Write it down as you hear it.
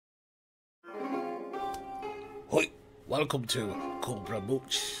Welcome to Cobra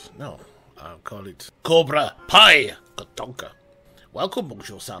Mooch. No, I'll call it Cobra Pie Katonka. Welcome,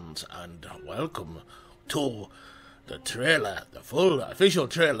 Mooch-san, and welcome to the trailer, the full official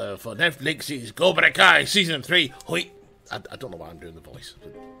trailer for Netflix's Cobra Kai Season 3. Wait, I don't know why I'm doing the voice,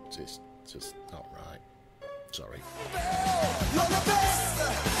 but it's just not right. Sorry.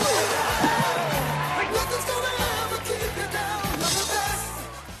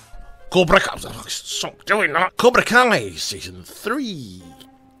 Cobra Kai, stop doing that. Cobra Kai Season 3.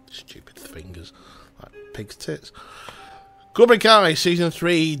 Stupid fingers, like pig's tits. Cobra Kai Season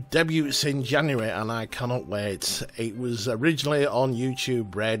 3 debuts in January, and I cannot wait. It was originally on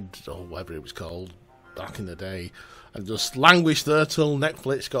YouTube Red, or whatever it was called, back in the day, and just languished there till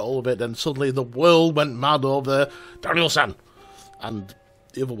Netflix got all of it, and suddenly the world went mad over Daniel-san and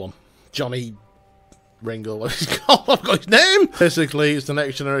the other one, Johnny Ringo, what he's called, I've got his name! Basically, it's the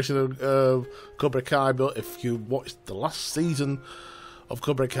next generation of Cobra Kai, but if you watched the last season of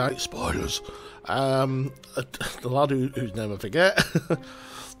Cobra Kai, spoilers, the lad whose name I forget,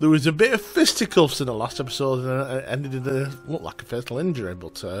 there was a bit of fisticuffs in the last episode, and it ended in looked like a fatal injury,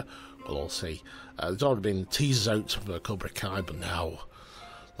 but we'll all see. There's already been teasers out for Cobra Kai, but now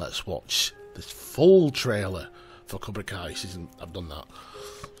let's watch this full trailer for Cobra Kai season. I've done that.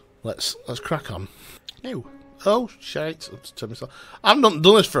 Let's crack on. No. Oh, shite. I've not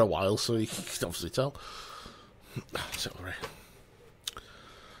done this for a while, so you can obviously tell. Sorry.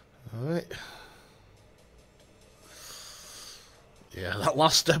 Alright. Yeah, that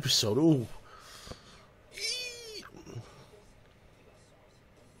last episode, ooh.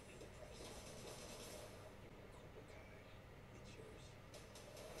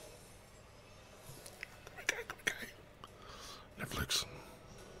 Netflix.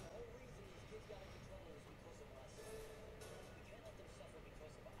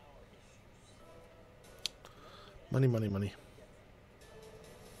 Money, money, money.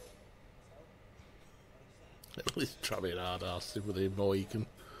 At least try me an hard ass with him more you can.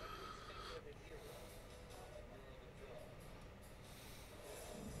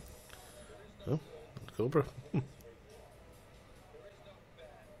 Oh, Cobra.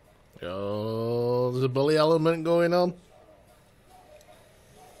 Oh, there's a bully element going on.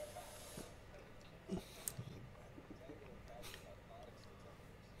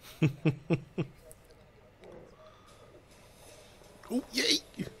 Oh, yay!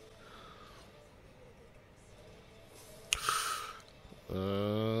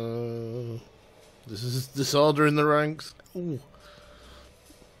 This is disorder in the ranks. Ooh.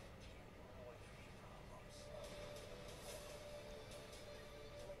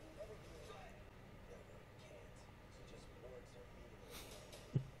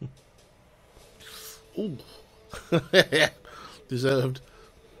 Ooh. Deserved.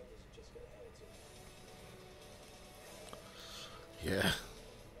 Yeah.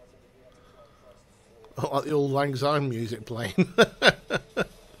 I like the old Lang Syne music playing.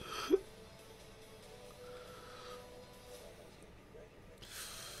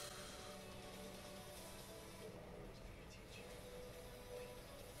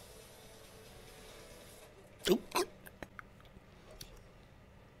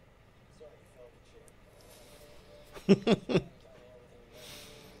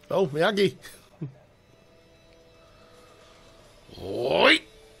 Oh, Miyagi. Oi!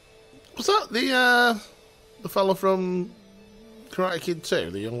 Was that the fellow from Karate Kid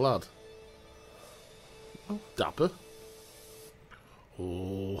 2, the young lad? Oh, dapper.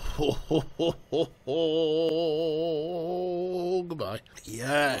 Oh, goodbye.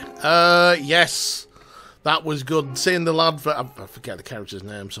 Yeah. Yes. That was good. Seeing the lad, I forget the character's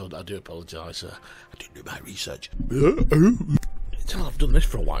name, so I do apologise. I didn't do my research. I've done this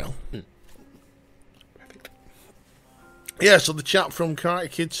for a while. Perfect. Yeah, so the chap from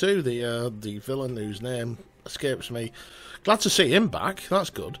Karate Kid 2, the villain whose name escapes me. Glad to see him back. That's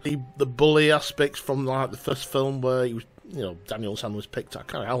good. The bully aspects from like the first film where he was, Daniel-san was picked.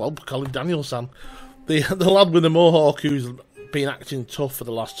 I'll call him Daniel-san. The lad with the mohawk who's been acting tough for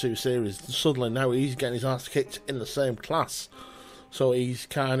the last two series. Suddenly now he's getting his ass kicked in the same class. So he's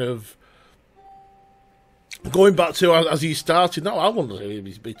kind of going back to as he started. No, I wouldn't say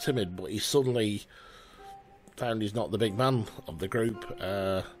he's a bit timid, but he suddenly found he's not the big man of the group,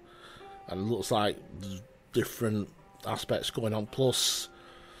 and looks like there's different aspects going on. Plus,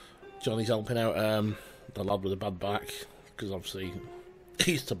 Johnny's helping out the lad with the bad back, because obviously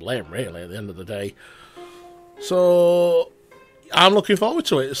he's to blame, really, at the end of the day. So I'm looking forward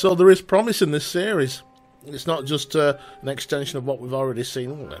to it. So there is promise in this series. It's not just an extension of what we've already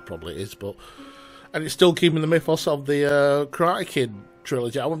seen. Well, it probably is, but and it's still keeping the mythos of the Karate Kid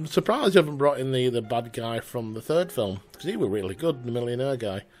trilogy. I'm surprised you haven't brought in the bad guy from the third film, because he was really good, the millionaire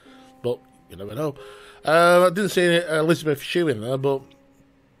guy. But you never know. I didn't see Elizabeth Shue in there, but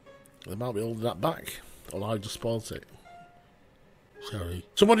they might be holding that back. Or I just spoiled it. Sorry.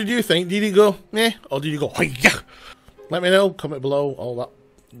 So what did you think? Did you go meh, or did you go yeah? Let me know. Comment below all that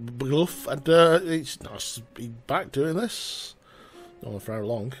bluff. And it's nice to be back doing this. Don't know for how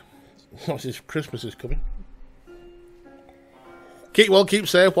long. Once this Christmas is coming. Keep well, keep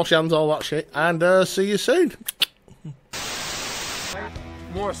safe, wash your hands, all that shit, and see you soon.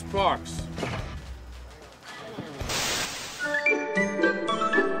 More sparks.